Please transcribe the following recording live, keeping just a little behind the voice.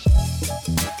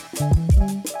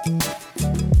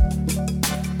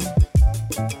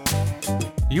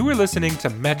You are listening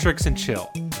to Metrics and Chill,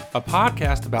 a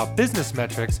podcast about business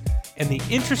metrics and the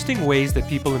interesting ways that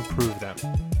people improve them.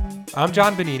 I'm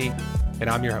John Bonini, and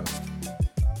I'm your host.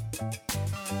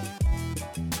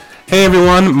 Hey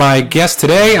everyone, my guest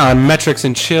today on Metrics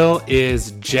and Chill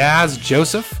is Jazz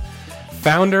Joseph,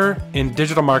 founder and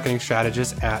digital marketing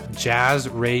strategist at Jazz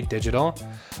Ray Digital.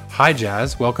 Hi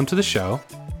Jazz, welcome to the show.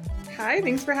 Hi,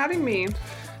 thanks for having me.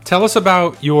 Tell us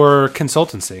about your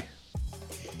consultancy.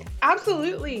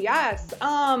 Absolutely, yes.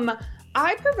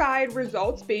 I provide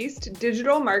results-based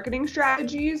digital marketing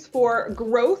strategies for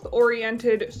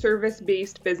growth-oriented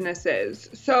service-based businesses.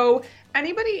 So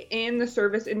anybody in the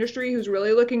service industry who's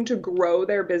really looking to grow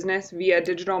their business via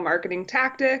digital marketing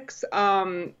tactics,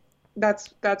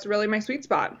 that's really my sweet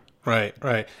spot.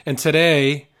 Right. And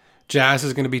today, Jazz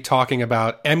is going to be talking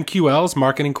about MQLs,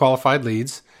 Marketing Qualified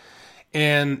Leads,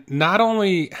 and not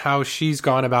only how she's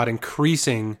gone about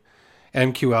increasing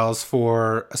MQLs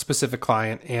for a specific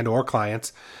client and or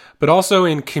clients, but also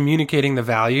in communicating the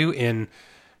value in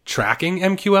tracking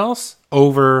MQLs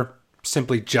over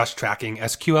simply just tracking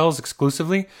SQLs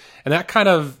exclusively. And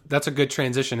that's a good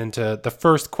transition into the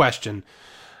first question,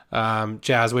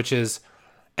 Jazz, which is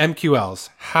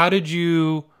MQLs. How did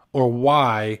you, or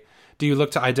why do you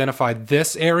look to identify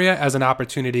this area as an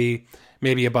opportunity,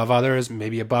 maybe above others,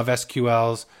 maybe above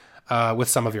SQLs, with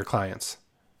some of your clients?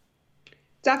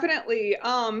 Definitely.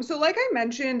 So like I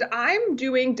mentioned, I'm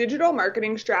doing digital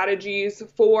marketing strategies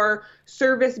for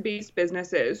service-based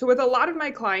businesses. So with a lot of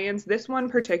my clients, this one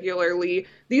particularly,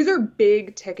 these are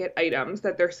big ticket items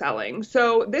that they're selling.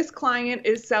 So this client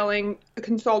is selling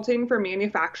consulting for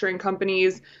manufacturing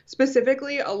companies,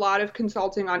 specifically a lot of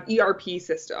consulting on ERP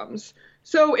systems.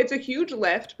 So it's a huge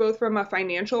lift, both from a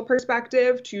financial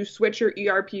perspective to switch your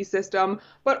ERP system,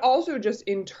 but also just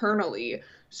internally.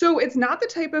 So it's not the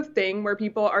type of thing where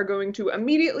people are going to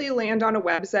immediately land on a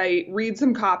website, read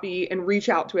some copy, and reach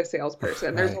out to a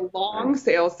salesperson. There's a long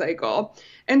sales cycle.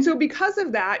 And so because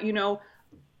of that,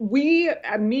 me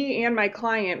and my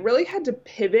client really had to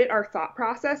pivot our thought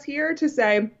process here to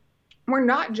say, we're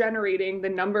not generating the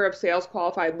number of sales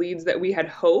qualified leads that we had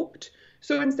hoped.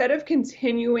 So instead of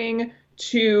continuing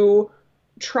to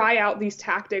try out these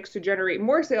tactics to generate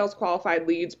more sales qualified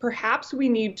leads, perhaps we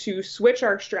need to switch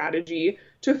our strategy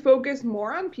to focus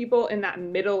more on people in that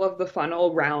middle of the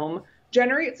funnel realm,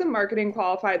 generate some marketing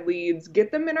qualified leads,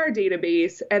 get them in our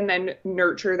database, and then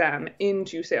nurture them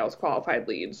into sales qualified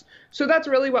leads. So that's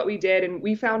really what we did, and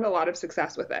we found a lot of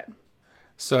success with it.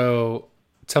 So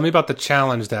tell me about the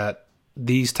challenge that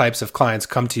these types of clients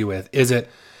come to you with. Is it,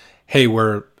 hey,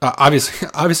 we're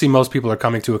obviously most people are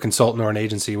coming to a consultant or an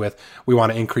agency with, we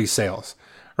want to increase sales,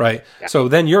 right? Yeah. So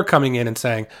then you're coming in and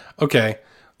saying, okay,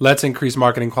 let's increase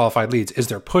marketing qualified leads. Is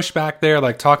there pushback there?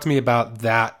 Like, talk to me about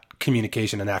that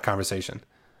communication and that conversation.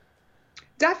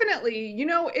 Definitely.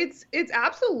 It's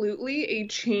absolutely a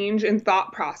change in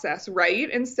thought process, right?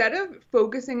 Instead of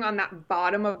focusing on that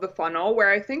bottom of the funnel,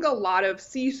 where I think a lot of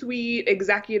C-suite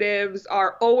executives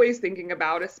are always thinking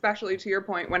about, especially to your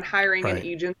point, when hiring an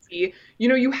agency,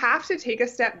 you have to take a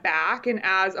step back. And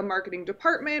as a marketing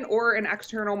department or an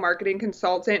external marketing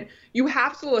consultant, you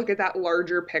have to look at that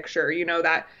larger picture,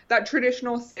 that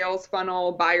traditional sales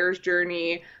funnel, buyer's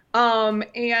journey.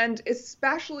 And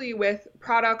especially with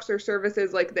products or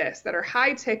services like this that are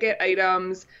high ticket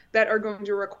items that are going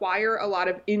to require a lot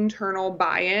of internal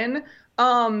buy-in,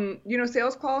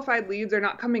 sales qualified leads are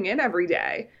not coming in every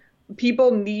day.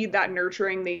 People need that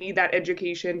nurturing. They need that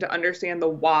education to understand the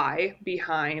why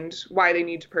behind why they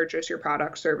need to purchase your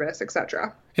product, service,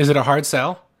 etc. Is it a hard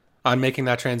sell on making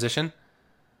that transition?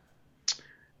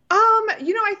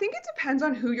 I think it depends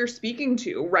on who you're speaking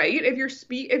to, right?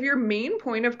 If your main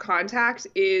point of contact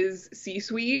is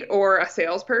C-suite or a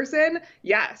salesperson,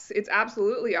 yes, it's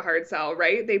absolutely a hard sell,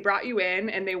 right? They brought you in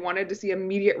and they wanted to see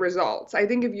immediate results. I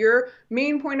think if your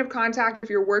main point of contact, if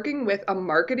you're working with a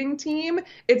marketing team,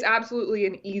 it's absolutely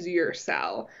an easier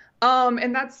sell.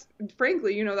 And that's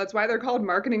frankly, that's why they're called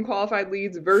marketing qualified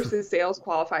leads versus sales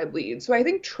qualified leads. So I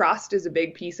think trust is a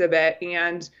big piece of it,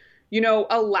 and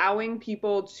allowing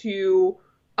people to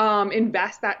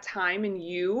invest that time in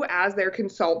you as their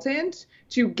consultant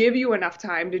to give you enough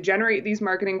time to generate these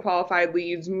marketing qualified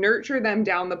leads, nurture them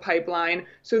down the pipeline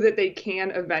so that they can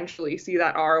eventually see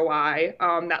that ROI,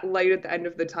 that light at the end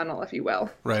of the tunnel, if you will.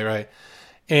 Right.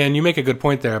 And you make a good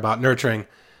point there about nurturing.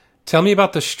 Tell me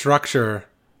about the structure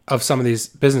of some of these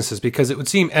businesses, because it would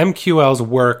seem MQLs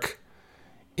work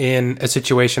in a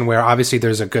situation where obviously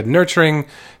there's a good nurturing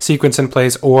sequence in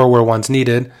place or where one's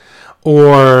needed,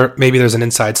 or maybe there's an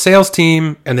inside sales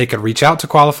team and they could reach out to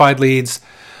qualified leads.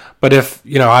 But if,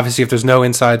 obviously if there's no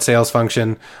inside sales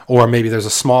function, or maybe there's a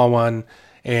small one,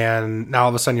 and now all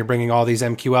of a sudden you're bringing all these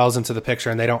MQLs into the picture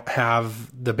and they don't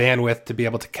have the bandwidth to be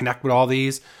able to connect with all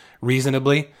these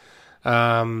reasonably,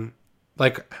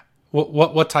 like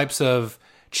what types of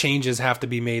changes have to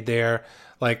be made there?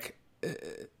 Like,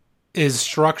 is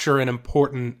structure an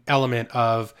important element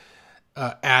of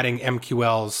adding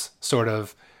MQLs sort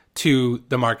of to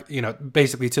the market,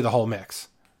 basically to the whole mix?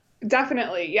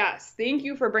 Definitely, yes. Thank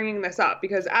you for bringing this up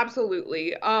because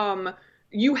absolutely.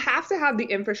 You have to have the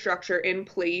infrastructure in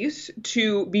place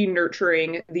to be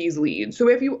nurturing these leads. So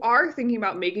if you are thinking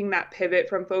about making that pivot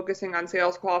from focusing on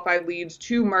sales qualified leads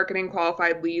to marketing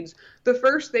qualified leads, the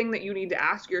first thing that you need to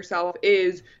ask yourself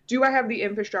is, do I have the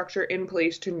infrastructure in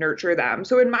place to nurture them?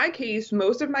 So in my case,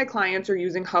 most of my clients are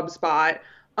using HubSpot,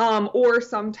 or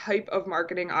some type of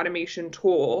marketing automation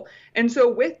tool. And so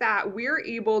with that, we're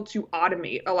able to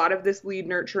automate a lot of this lead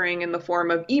nurturing in the form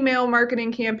of email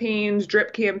marketing campaigns,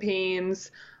 drip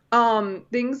campaigns,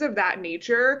 things of that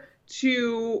nature,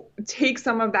 to take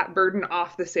some of that burden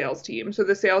off the sales team. So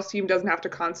the sales team doesn't have to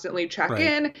constantly check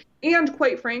in, and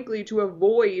quite frankly, to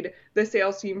avoid the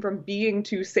sales team from being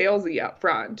too salesy up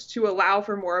front, to allow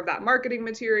for more of that marketing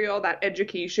material, that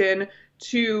education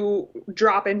to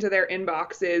drop into their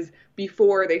inboxes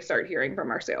before they start hearing from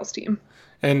our sales team.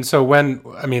 And so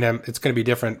it's going to be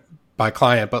different by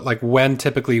client, but like, when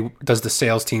typically does the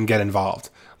sales team get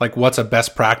involved? Like, what's a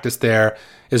best practice there?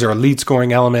 Is there a lead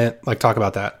scoring element? Like, talk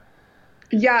about that.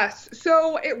 Yes.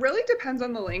 So it really depends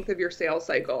on the length of your sales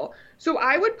cycle. So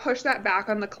I would push that back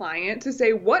on the client to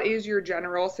say, what is your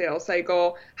general sales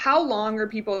cycle? How long are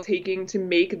people taking to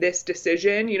make this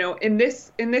decision? In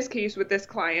this case with this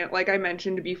client, like I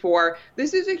mentioned before,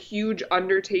 this is a huge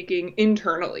undertaking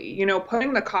internally,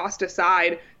 putting the cost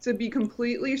aside, to be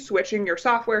completely switching your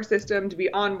software system, to be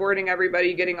onboarding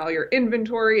everybody, getting all your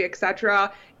inventory,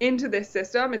 etc., into this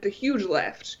system. It's a huge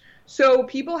lift. So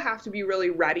people have to be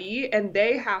really ready, and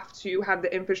they have to have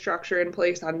the infrastructure in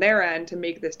place on their end to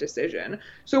make this decision.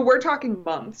 So we're talking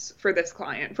months for this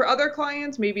client. For other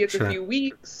clients, maybe it's a few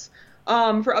weeks.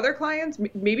 For other clients,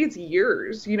 maybe it's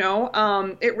years,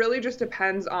 It really just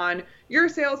depends on your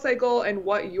sales cycle and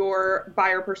what your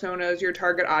buyer personas, your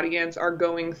target audience, are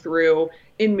going through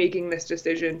in making this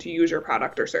decision to use your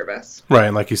product or service. Right.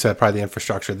 And like you said, probably the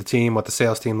infrastructure, the team, what the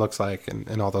sales team looks like,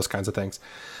 and all those kinds of things.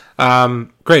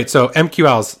 Great. So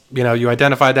MQLs, you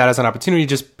identified that as an opportunity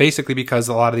just basically because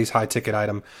a lot of these high ticket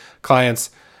item clients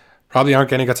probably aren't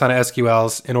getting a ton of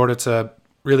SQLs. In order to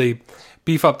really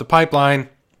beef up the pipeline,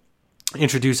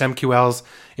 introduce MQLs,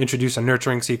 introduce a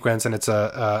nurturing sequence, and it's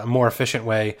a more efficient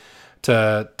way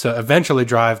to eventually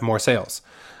drive more sales.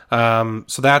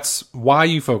 So that's why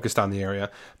you focused on the area.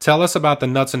 Tell us about the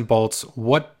nuts and bolts.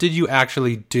 What did you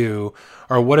actually do,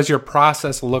 or what does your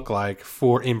process look like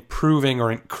for improving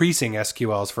or increasing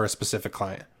SQLs for a specific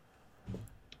client?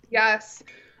 Yes.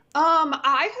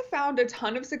 I have found a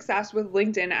ton of success with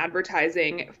LinkedIn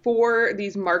advertising for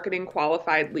these marketing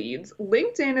qualified leads.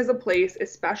 LinkedIn is a place,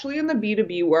 especially in the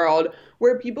B2B world,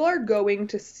 where people are going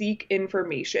to seek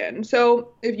information.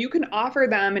 So if you can offer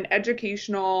them an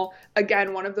educational,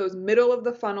 again, one of those middle of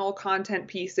the funnel content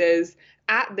pieces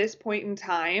at this point in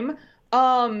time,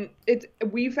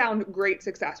 we found great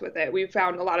success with it. We've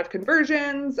found a lot of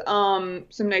conversions, some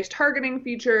nice targeting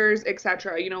features,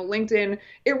 etc. LinkedIn,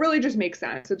 it really just makes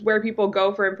sense. It's where people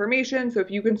go for information. So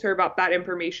if you can serve up that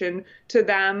information to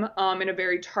them, in a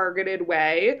very targeted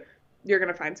way, you're going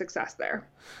to find success there.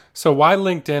 So why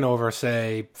LinkedIn over,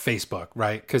 say, Facebook,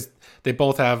 right? Because they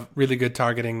both have really good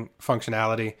targeting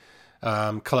functionality,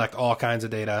 collect all kinds of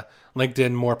data.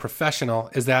 LinkedIn more professional.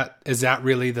 Is that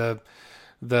really the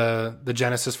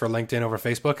genesis for LinkedIn over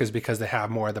Facebook, is because they have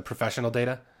more of the professional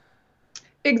data?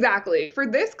 Exactly. For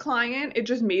this client, it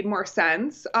just made more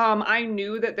sense. I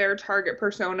knew that their target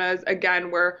personas,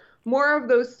 again, were more of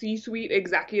those C-suite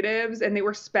executives, and they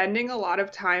were spending a lot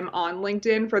of time on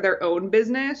LinkedIn for their own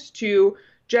business to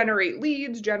generate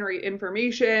leads, generate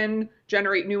information,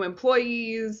 generate new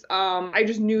employees. I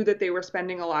just knew that they were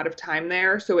spending a lot of time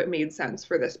there, so it made sense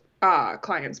for this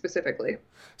client specifically.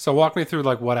 So walk me through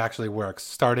like what actually works,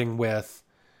 starting with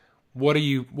what are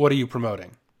you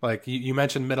promoting? Like you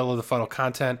mentioned middle of the funnel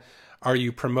content. Are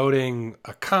you promoting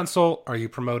a consult? Are you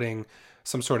promoting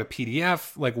some sort of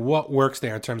PDF? Like, what works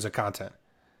there in terms of content?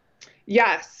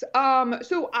 Yes.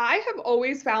 So I have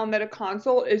always found that a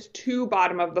consult is too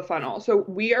bottom of the funnel. So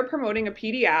we are promoting a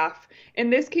PDF. In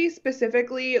this case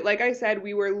specifically, like I said,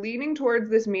 we were leaning towards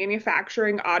this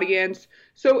manufacturing audience.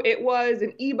 So it was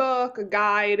an ebook, a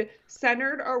guide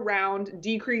centered around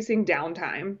decreasing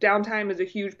downtime. Downtime is a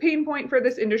huge pain point for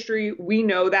this industry. We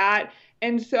know that.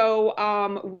 And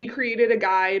so we created a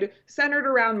guide centered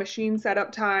around machine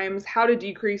setup times, how to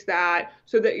decrease that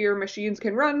so that your machines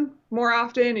can run more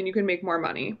often and you can make more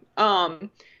money.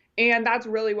 And that's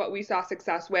really what we saw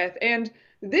success with. And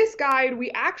this guide, we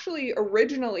actually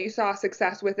originally saw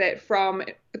success with it from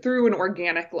through an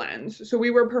organic lens. So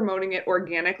we were promoting it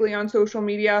organically on social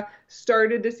media,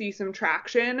 started to see some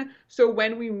traction. So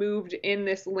when we moved in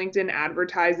this LinkedIn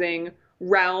advertising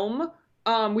realm,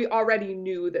 we already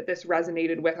knew that this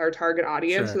resonated with our target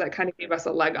audience. Sure. So that kind of gave us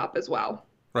a leg up as well.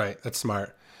 Right. That's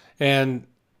smart. And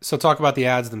so talk about the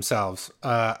ads themselves.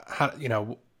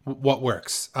 How, what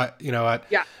works,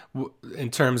 Yeah.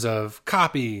 in terms of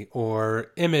copy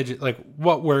or image, like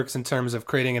what works in terms of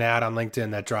creating an ad on LinkedIn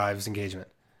that drives engagement?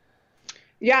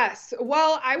 Yes.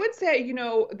 Well, I would say,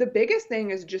 the biggest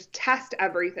thing is just test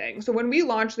everything. So when we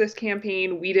launched this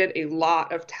campaign, we did a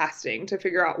lot of testing to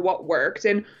figure out what worked.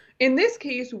 And in this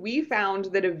case, we found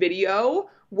that a video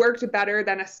worked better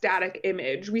than a static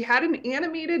image. We had an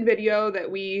animated video that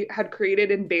we had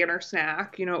created in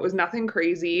Bannersnap. It was nothing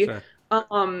crazy. Sure.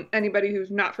 Anybody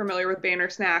who's not familiar with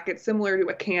Bannersnap, it's similar to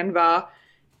a Canva.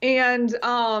 And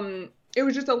it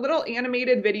was just a little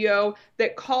animated video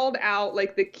that called out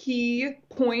like the key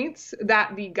points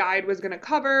that the guide was going to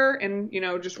cover and,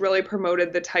 just really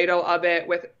promoted the title of it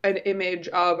with an image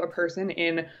of a person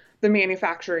in the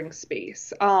manufacturing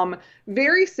space.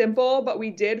 Very simple, but we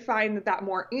did find that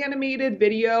more animated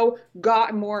video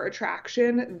got more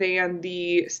attraction than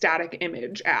the static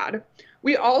image ad.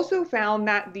 We also found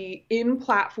that the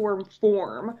in-platform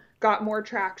form got more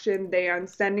traction than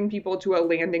sending people to a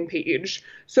landing page.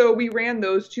 So we ran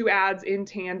those two ads in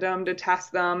tandem to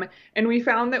test them. And we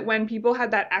found that when people had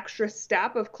that extra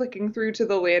step of clicking through to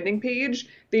the landing page,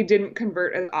 they didn't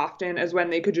convert as often as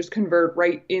when they could just convert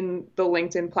right in the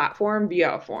LinkedIn platform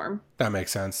via a form. That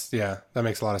makes sense. Yeah, that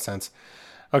makes a lot of sense.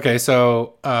 Okay,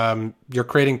 so you're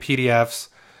creating PDFs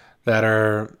that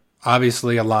are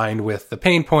obviously aligned with the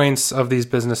pain points of these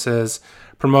businesses,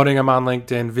 promoting them on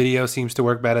LinkedIn. Video seems to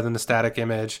work better than the static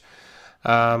image.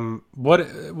 What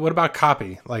about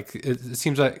copy? Like it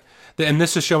seems like, and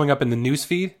this is showing up in the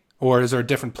newsfeed, or is there a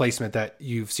different placement that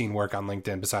you've seen work on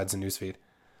LinkedIn besides the newsfeed?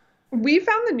 We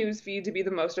found the newsfeed to be the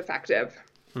most effective.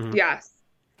 Mm-hmm. Yes.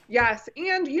 Yes.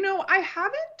 And,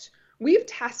 we've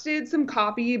tested some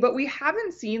copy, but we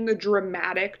haven't seen the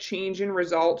dramatic change in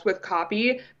results with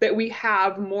copy that we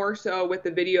have more so with the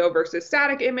video versus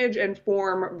static image and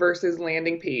form versus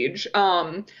landing page.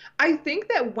 I think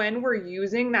that when we're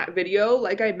using that video,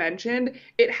 like I mentioned,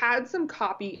 it had some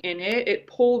copy in it. It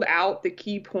pulled out the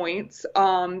key points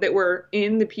that were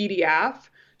in the PDF.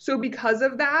 So because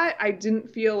of that, I didn't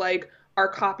feel like our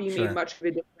copy made much of a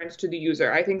difference to the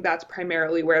user. I think that's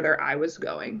primarily where their eye was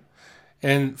going.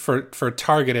 And for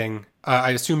targeting, I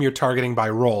assume you're targeting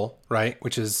by role, right?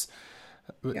 Which is,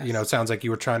 Yes. it sounds like you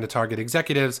were trying to target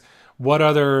executives. What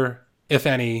other, if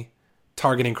any,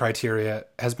 targeting criteria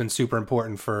has been super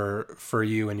important for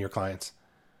you and your clients?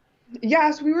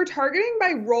 Yes, we were targeting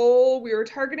by role, we were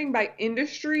targeting by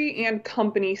industry and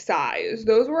company size.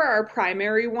 Those were our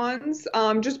primary ones,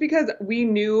 just because we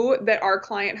knew that our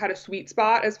client had a sweet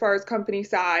spot as far as company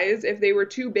size. If they were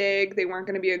too big, they weren't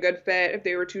going to be a good fit. If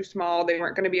they were too small, they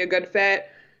weren't going to be a good fit.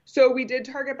 So we did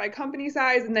target by company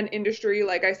size and then industry,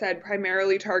 like I said,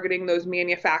 primarily targeting those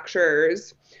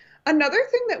manufacturers. Another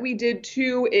thing that we did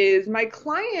too is my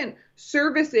client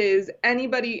services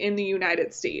anybody in the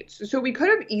United States. So we could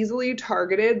have easily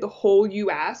targeted the whole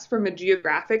US from a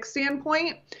geographic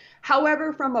standpoint.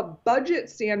 However, from a budget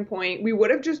standpoint, we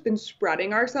would have just been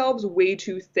spreading ourselves way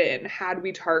too thin had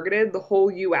we targeted the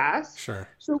whole US. Sure.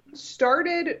 So we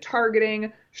started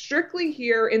targeting strictly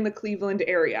here in the Cleveland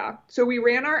area. So we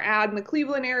ran our ad in the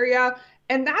Cleveland area.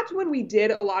 And that's when we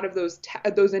did a lot of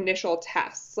those initial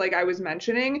tests, like I was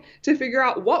mentioning, to figure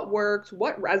out what works,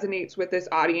 what resonates with this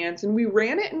audience. And we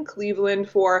ran it in Cleveland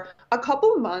for a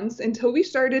couple months until we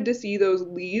started to see those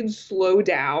leads slow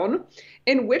down,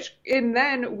 and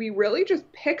then we really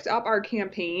just picked up our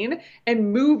campaign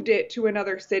and moved it to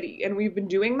another city. And we've been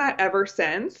doing that ever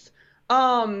since.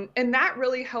 And that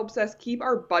really helps us keep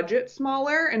our budget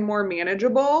smaller and more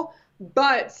manageable,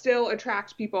 but still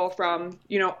attract people from,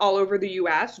 all over the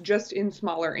US just in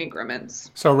smaller increments.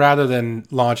 So rather than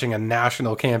launching a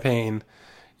national campaign,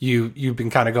 you've been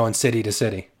kind of going city to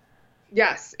city.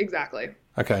 Yes, exactly.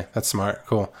 Okay, that's smart.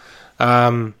 Cool.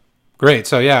 Great.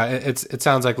 So yeah, it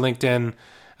sounds like LinkedIn,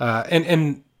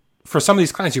 and for some of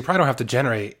these clients, you probably don't have to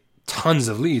generate tons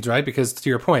of leads, right? Because to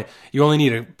your point, you only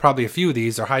need probably a few of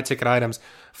these or high ticket items,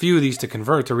 a few of these to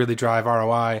convert to really drive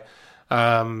ROI.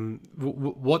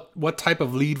 What type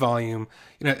of lead volume?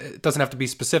 It doesn't have to be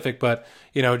specific, but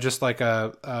just like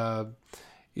a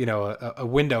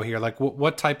window here. Like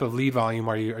what type of lead volume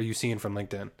are you seeing from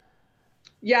LinkedIn?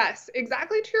 Yes,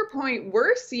 exactly to your point.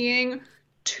 We're seeing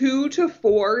 2 to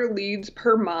 4 leads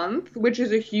per month, which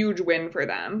is a huge win for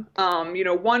them.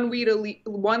 One lead a week,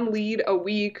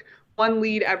 one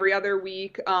lead every other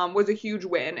week was a huge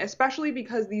win, especially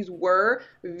because these were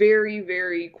very,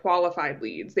 very qualified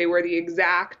leads. They were the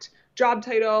exact job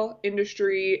title,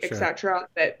 industry, Sure. etc.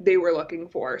 that they were looking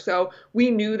for. So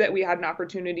we knew that we had an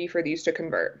opportunity for these to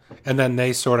convert. And then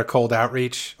they sort of cold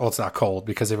outreach. Well, it's not cold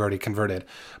because they've already converted,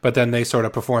 but then they sort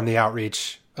of perform the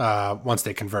outreach once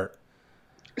they convert.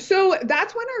 So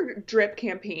that's when our drip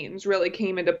campaigns really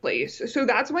came into place. So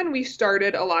that's when we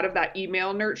started a lot of that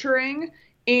email nurturing.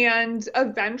 And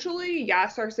eventually,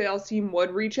 yes, our sales team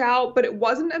would reach out, but it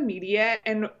wasn't immediate.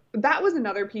 And that was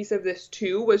another piece of this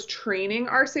too, was training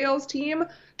our sales team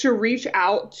to reach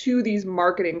out to these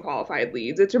marketing qualified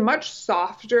leads. It's a much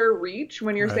softer reach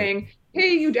when you're Right. saying,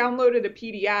 hey, you downloaded a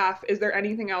PDF. Is there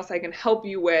anything else I can help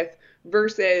you with?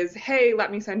 Versus, hey,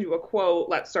 let me send you a quote.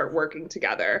 Let's start working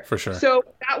together. For sure. So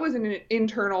that was an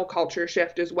internal culture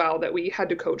shift as well that we had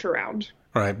to coach around.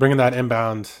 Right. Bringing that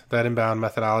inbound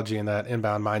methodology and that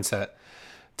inbound mindset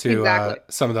to Exactly.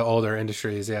 some of the older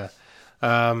industries. Yeah.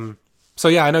 So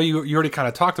yeah, I know you already kind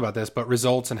of talked about this, but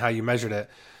results and how you measured it.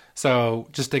 So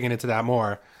just digging into that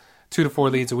more, 2 to 4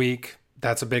 leads a week.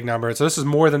 That's a big number. So this is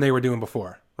more than they were doing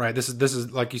before, right? This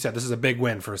is like you said, this is a big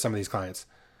win for some of these clients.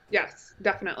 Yes,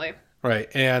 definitely. Right.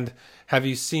 And have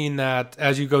you seen that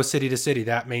as you go city to city,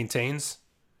 that maintains?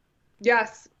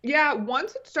 Yes. Yeah.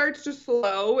 Once it starts to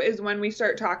slow is when we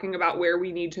start talking about where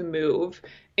we need to move.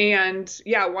 And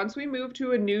yeah, once we move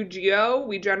to a new geo,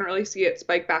 we generally see it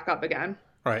spike back up again.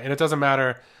 Right. And it doesn't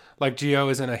matter, like geo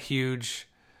isn't a huge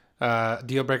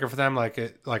deal breaker for them. Are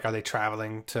they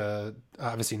traveling to,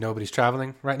 obviously nobody's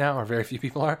traveling right now, or very few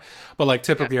people are, but like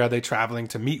typically are they traveling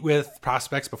to meet with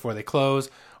prospects before they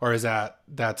close, or is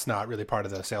that's not really part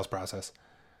of the sales process?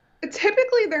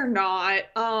 Typically, they're not.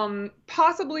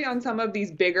 Possibly on some of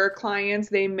these bigger clients,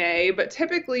 they may, but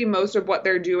typically, most of what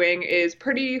they're doing is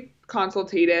pretty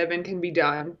consultative and can be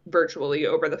done virtually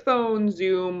over the phone,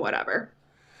 Zoom, whatever.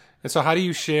 And so how do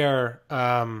you share,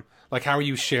 how are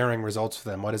you sharing results for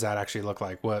them? What does that actually look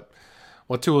like? What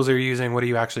tools are you using? What are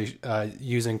you actually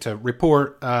using to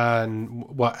report? And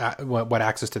what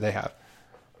access do they have?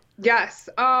 Yes.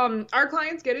 Our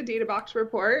clients get a data box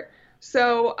report.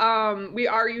 So we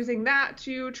are using that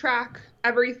to track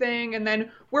everything. And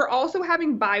then we're also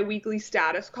having bi-weekly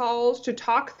status calls to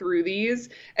talk through these,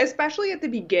 especially at the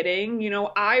beginning.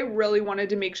 I really wanted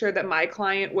to make sure that my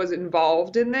client was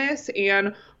involved in this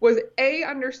and was A,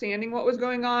 understanding what was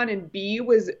going on, and B,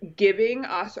 was giving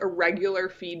us a regular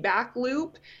feedback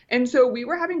loop. And so we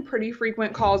were having pretty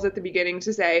frequent calls at the beginning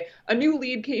to say, a new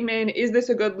lead came in. Is this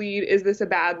a good lead? Is this a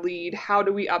bad lead? How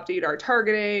do we update our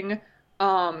targeting?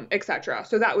 Etc.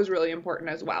 So that was really important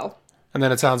as well. And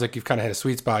then it sounds like you've kind of hit a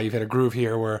sweet spot. You've hit a groove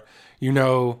here where you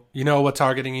know what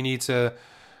targeting you need to,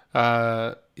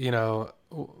 what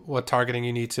targeting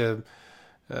you need to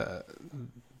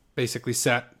basically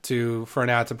set for an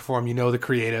ad to perform. The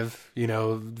creative,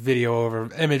 video over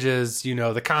images,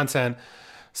 the content.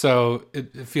 So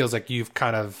it feels like you've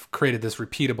kind of created this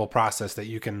repeatable process that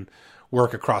you can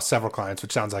work across several clients,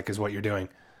 which sounds like is what you're doing.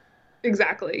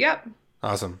 Exactly. Yep.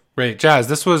 Awesome. Great. Jazz,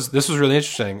 this was really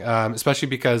interesting, especially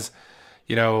because,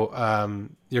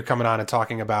 you're coming on and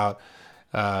talking about,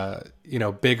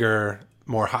 bigger,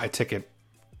 more high ticket,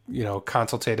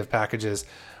 consultative packages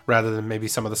rather than maybe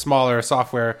some of the smaller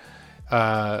software,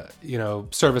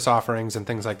 service offerings and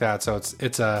things like that. So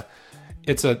it's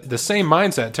the same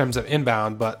mindset in terms of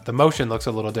inbound, but the motion looks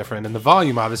a little different and the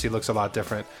volume obviously looks a lot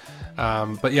different.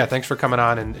 But yeah, thanks for coming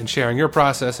on and sharing your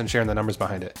process and sharing the numbers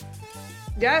behind it.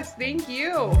 Yes, thank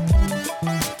you.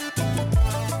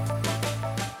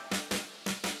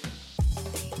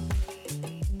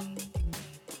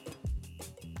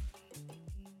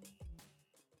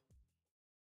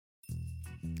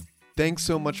 Thanks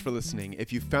so much for listening.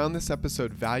 If you found this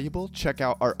episode valuable, check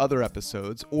out our other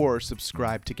episodes or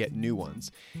subscribe to get new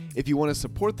ones. If you want to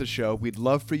support the show, we'd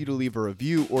love for you to leave a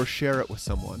review or share it with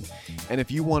someone. And if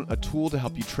you want a tool to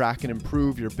help you track and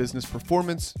improve your business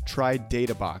performance, try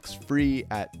DataBox free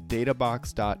at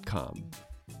databox.com.